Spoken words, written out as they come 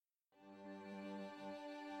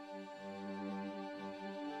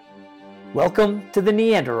Welcome to the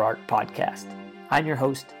NeanderArt podcast. I'm your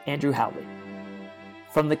host, Andrew Howley.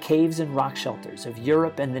 From the caves and rock shelters of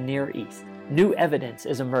Europe and the Near East, new evidence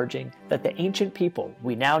is emerging that the ancient people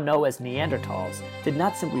we now know as Neanderthals did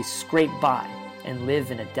not simply scrape by and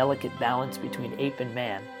live in a delicate balance between ape and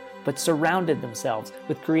man, but surrounded themselves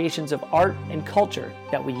with creations of art and culture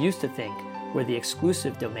that we used to think were the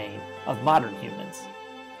exclusive domain of modern humans.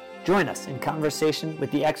 Join us in conversation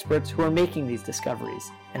with the experts who are making these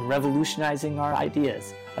discoveries and revolutionizing our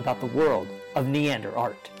ideas about the world of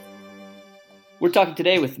NeanderArt. We're talking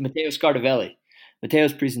today with Matteo Scardovelli.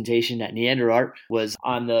 Matteo's presentation at NeanderArt was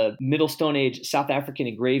on the Middle Stone Age South African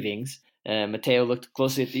engravings. Matteo looked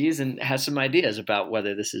closely at these and has some ideas about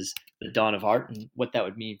whether this is the dawn of art and what that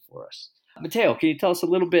would mean for us. Matteo, can you tell us a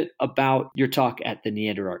little bit about your talk at the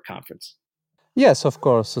NeanderArt conference? Yes, of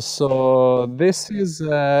course. So this is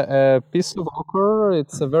a piece of ochre.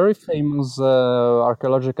 It's a very famous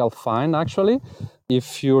archaeological find, actually.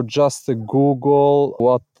 If you just Google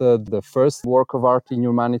what the first work of art in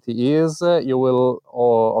humanity is, you will,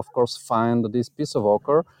 of course, find this piece of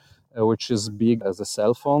ochre, which is big as a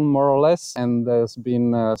cell phone, more or less, and has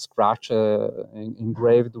been scratched,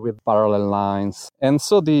 engraved with parallel lines. And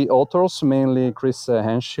so the authors, mainly Chris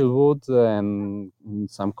Henshillwood and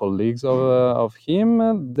some colleagues of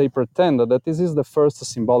him, they pretend that this is the first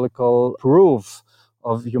symbolical proof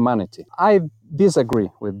of humanity. I disagree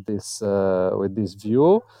with this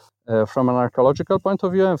view. From an archaeological point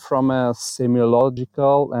of view and from a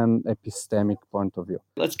semiological and epistemic point of view.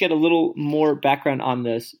 Let's get a little more background on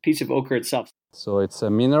this piece of ochre itself. So it's a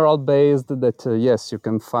mineral based that, yes, you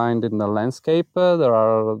can find in the landscape. There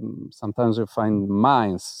are sometimes you find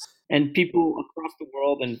mines. And people across the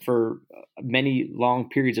world and for many long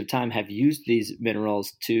periods of time have used these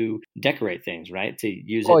minerals to decorate things, right? To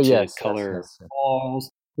use it to color walls.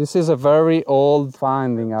 This is a very old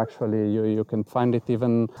finding, actually. You can find it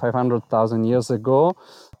even 500,000 years ago.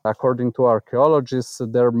 According to archaeologists,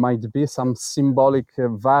 there might be some symbolic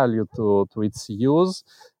value to its use.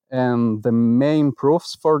 And the main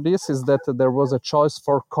proofs for this is that there was a choice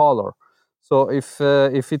for color. So if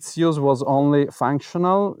its use was only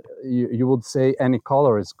functional, you would say any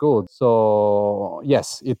color is good. So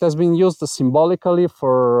yes, it has been used symbolically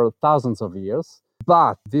for thousands of years.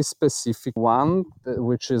 But this specific one,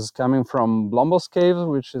 which is coming from Blombos Cave,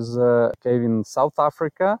 which is a cave in South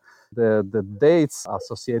Africa, the dates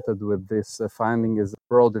associated with this finding is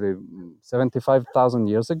broadly 75,000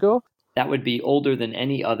 years ago. That would be older than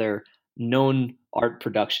any other known art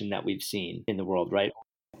production that we've seen in the world, right?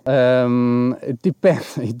 It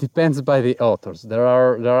depends. It depends by the authors. There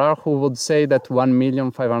are who would say that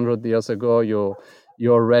 1,500,000 years ago you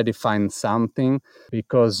already find something,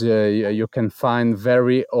 because you can find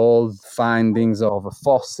very old findings of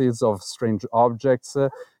fossils of strange objects.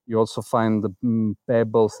 You also find the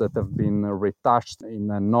pebbles that have been retouched in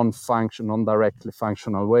a non-directly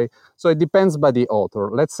functional way. So it depends by the author.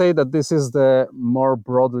 Let's say that this is the more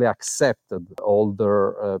broadly accepted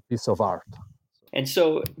older piece of art. And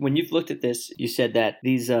so when you've looked at this, you said that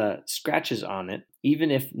these scratches on it, even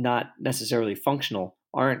if not necessarily functional,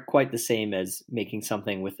 aren't quite the same as making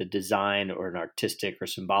something with a design or an artistic or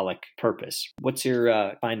symbolic purpose. What's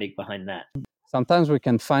your finding behind that? Sometimes we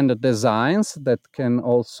can find the designs that can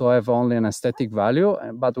also have only an aesthetic value,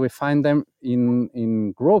 but we find them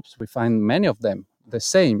in groups. We find many of them the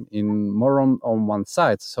same, in more on one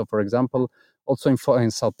side. So, for example, also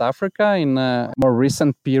in South Africa, in a more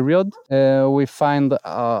recent period, we find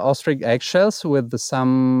ostrich eggshells with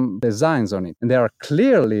some designs on it. And they are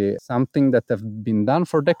clearly something that have been done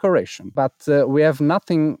for decoration. But we have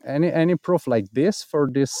nothing, any proof like this for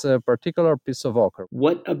this particular piece of ochre.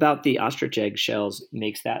 What about the ostrich eggshells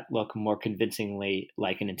makes that look more convincingly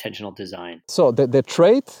like an intentional design? So the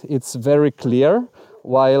trait, it's very clear.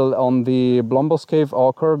 While on the Blombos Cave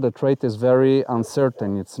ochre, the trait is very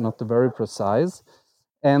uncertain. It's not very precise.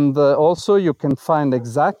 And also you can find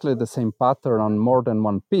exactly the same pattern on more than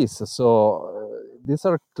one piece. So these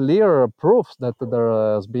are clear proofs that there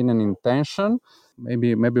has been an intention.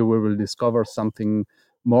 Maybe we will discover something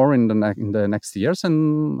more in the next years.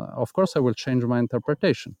 And of course, I will change my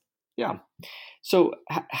interpretation. Yeah. So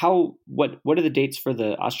what are the dates for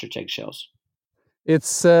the ostrich eggshells?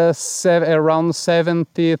 It's around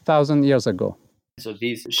 70,000 years ago. So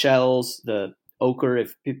these shells, the ochre,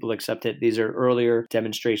 if people accept it, these are earlier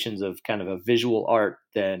demonstrations of kind of a visual art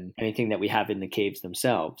than anything that we have in the caves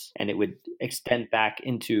themselves. And it would extend back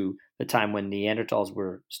into the time when Neanderthals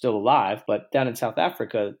were still alive. But down in South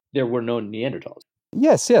Africa, there were no Neanderthals.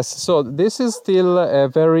 Yes, yes. So this is still a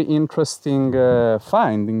very interesting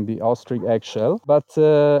find in the ostrich eggshell. But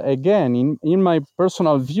again, in my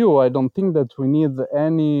personal view, I don't think that we need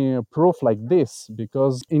any proof like this,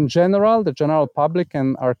 because in general, the general public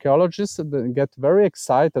and archaeologists get very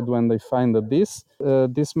excited when they find that these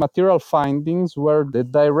material findings were the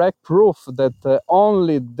direct proof that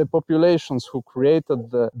only the populations who created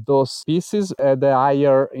those species had a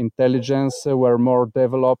higher intelligence, were more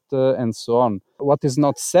developed, and so on. What is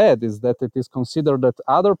not said is that it is considered that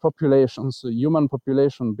other populations, human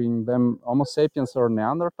population, being them Homo sapiens or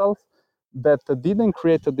Neanderthals, that didn't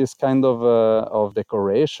create this kind of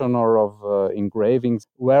decoration or of engravings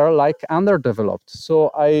were like underdeveloped. So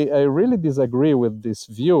I really disagree with this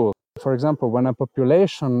view. For example, when a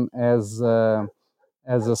population has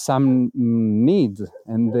some need,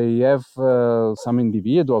 and they have some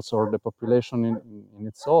individuals or the population in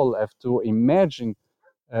its whole have to imagine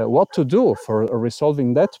what to do for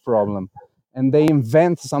resolving that problem. And they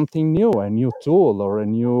invent something new, a new tool or a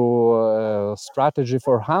new strategy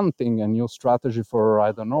for hunting, a new strategy for,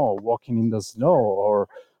 I don't know, walking in the snow,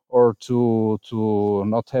 or to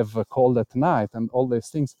not have a cold at night, and all these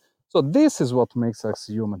things. So this is what makes us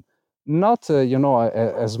human. Not,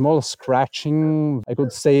 a small scratching, I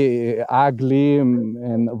could say, ugly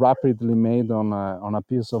and rapidly made on a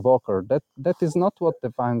piece of ochre. That is not what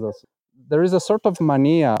defines us. There is a sort of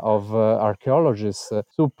mania of archaeologists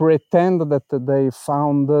to pretend that they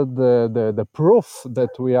found the proof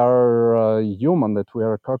that we are human, that we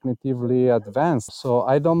are cognitively advanced. So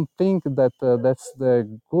I don't think that that's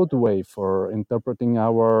the good way for interpreting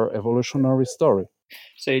our evolutionary story.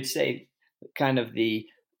 So you'd say kind of the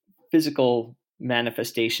physical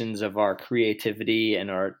manifestations of our creativity and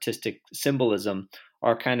our artistic symbolism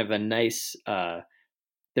are kind of a nice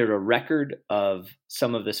they're a record of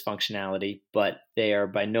some of this functionality, but they are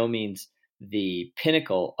by no means the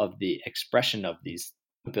pinnacle of the expression of these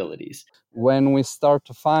abilities. When we start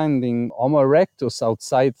finding Homo erectus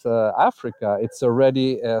outside Africa, it's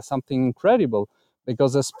already something incredible,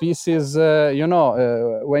 because a species, when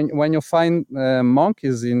you find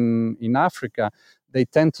monkeys in Africa, they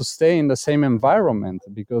tend to stay in the same environment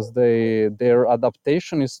because their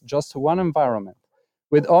adaptation is just one environment.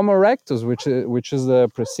 With Homo erectus, which is the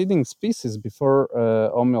preceding species before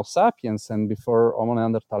Homo sapiens and before Homo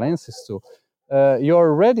neanderthalensis too, you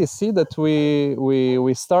already see that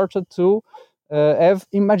we started to have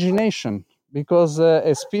imagination, because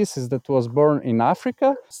a species that was born in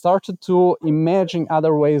Africa started to imagine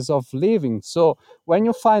other ways of living. So when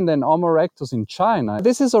you find an Homo erectus in China,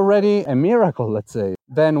 this is already a miracle, let's say.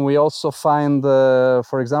 Then we also find,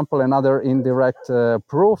 for example, another indirect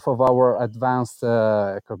proof of our advanced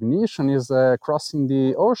cognition is crossing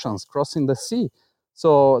the oceans, crossing the sea.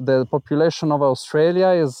 So the population of Australia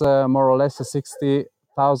is more or less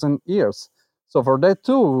 60,000 years. So for that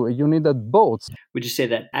too, you needed boats. Would you say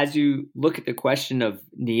that as you look at the question of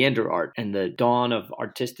NeanderArt and the dawn of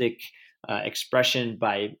artistic expression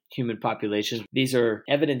by human populations, these are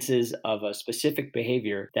evidences of a specific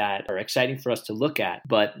behavior that are exciting for us to look at,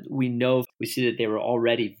 but we see that they were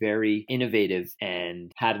already very innovative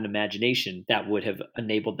and had an imagination that would have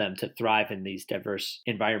enabled them to thrive in these diverse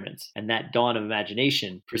environments. And that dawn of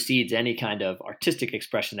imagination precedes any kind of artistic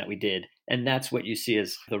expression that we did. And that's what you see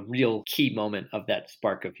as the real key moment of that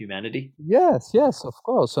spark of humanity. Yes, yes, of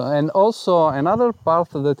course. And also another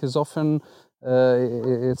part that is often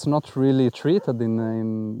it's not really treated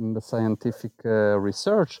in the scientific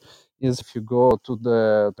research is, if you go to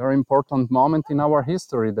the very important moment in our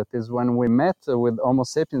history, that is when we met with Homo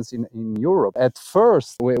sapiens in Europe. At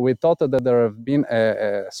first, we thought that there have been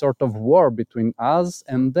a sort of war between us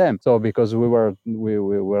and them. So because we were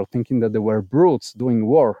thinking that they were brutes doing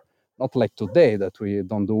war, not like today that we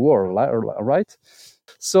don't do war, right?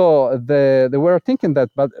 So they were thinking that,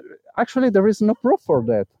 but actually there is no proof for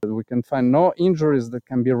that. We can find no injuries that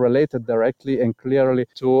can be related directly and clearly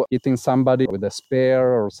to hitting somebody with a spear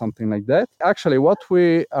or something like that. Actually, what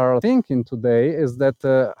we are thinking today is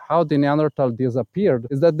that how the Neanderthal disappeared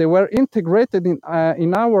is that they were integrated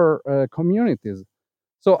in our communities.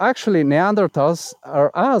 So actually, Neanderthals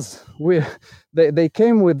are us. They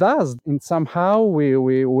came with us, and somehow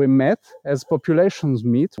we met as populations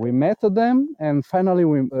meet. We met them, and finally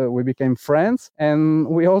we became friends, and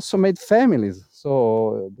we also made families.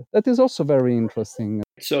 So that is also very interesting.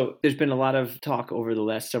 So there's been a lot of talk over the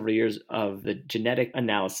last several years of the genetic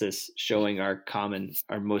analysis showing our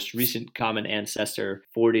most recent common ancestor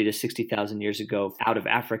 40 to 60,000 years ago out of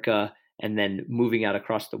Africa and then moving out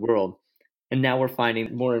across the world. And now we're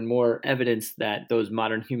finding more and more evidence that those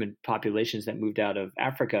modern human populations that moved out of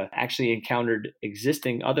Africa actually encountered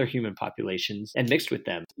existing other human populations and mixed with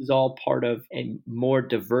them. This is all part of a more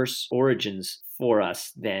diverse origins for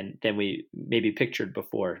us than we maybe pictured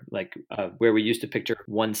before, like where we used to picture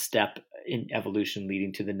one step in evolution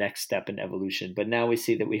leading to the next step in evolution. But now we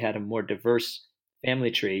see that we had a more diverse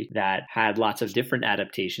family tree that had lots of different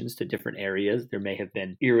adaptations to different areas. There may have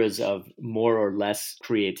been eras of more or less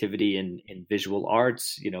creativity in visual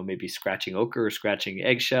arts, maybe scratching ochre or scratching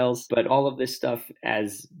eggshells, but all of this stuff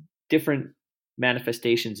as different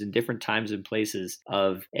manifestations in different times and places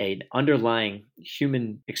of an underlying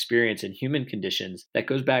human experience and human conditions that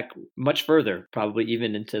goes back much further, probably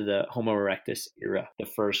even into the Homo erectus era, the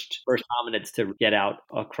first hominids to get out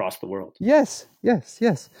across the world. Yes.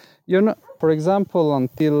 For example,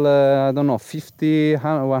 until 50,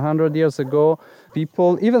 100 years ago,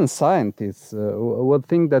 people, even scientists, would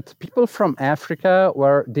think that people from Africa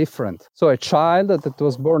were different. So a child that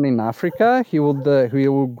was born in Africa, he would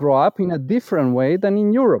grow up in a different way than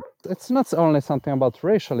in Europe. It's not only something about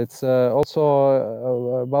racial; it's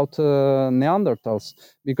also about Neanderthals,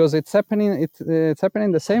 because it's happening. It's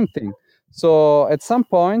happening the same thing. So at some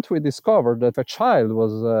point, we discovered that if a child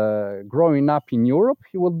was growing up in Europe,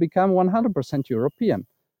 he would become 100% European.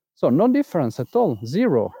 So no difference at all,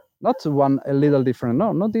 zero. Not a little different,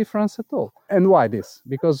 no difference at all. And why this?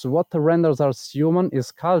 Because what renders us human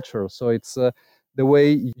is culture. So it's the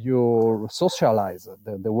way you socialize,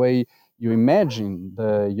 the way you imagine,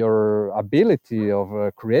 your ability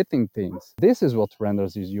of creating things. This is what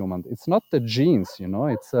renders you human. It's not the genes,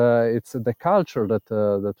 it's the culture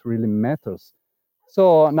that really matters.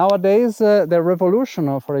 So nowadays, the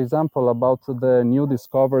revolution, for example, about the new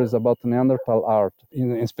discoveries about Neanderthal art,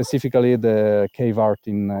 specifically the cave art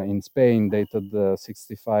in Spain, dated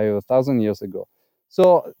 65,000 years ago.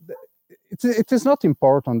 So it is not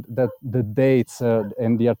important that the dates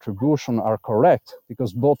and the attribution are correct,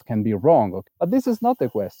 because both can be wrong. Okay? But this is not the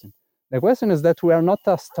question. The question is that we are not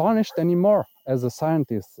astonished anymore as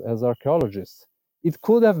scientists, as archaeologists. It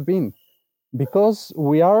could have been, because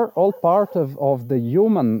we are all part of the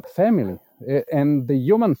human family. And the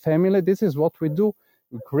human family, this is what we do.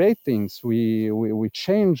 We create things, we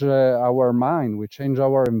change our mind, we change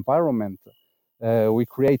our environment, we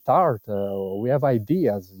create art, we have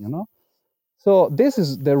ideas, So this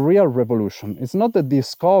is the real revolution. It's not the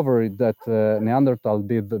discovery that Neanderthal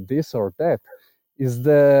did this or that. It's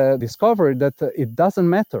the discovery that it doesn't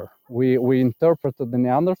matter. We interpreted the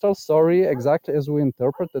Neanderthal story exactly as we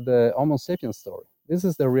interpreted the Homo sapiens story. This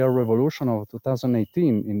is the real revolution of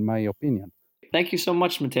 2018, in my opinion. Thank you so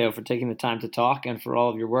much, Matteo, for taking the time to talk and for all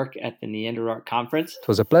of your work at the NeanderArt conference. It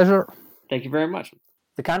was a pleasure. Thank you very much.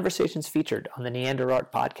 The conversations featured on the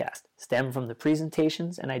NeanderArt podcast stem from the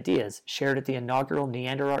presentations and ideas shared at the inaugural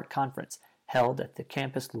NeanderArt conference held at the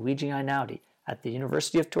campus Luigi Einaudi at the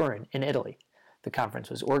University of Turin in Italy. The conference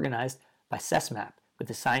was organized by SESMAP with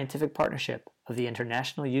the scientific partnership of the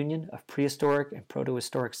International Union of Prehistoric and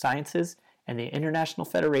Protohistoric Sciences and the International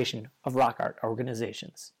Federation of Rock Art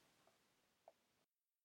Organizations.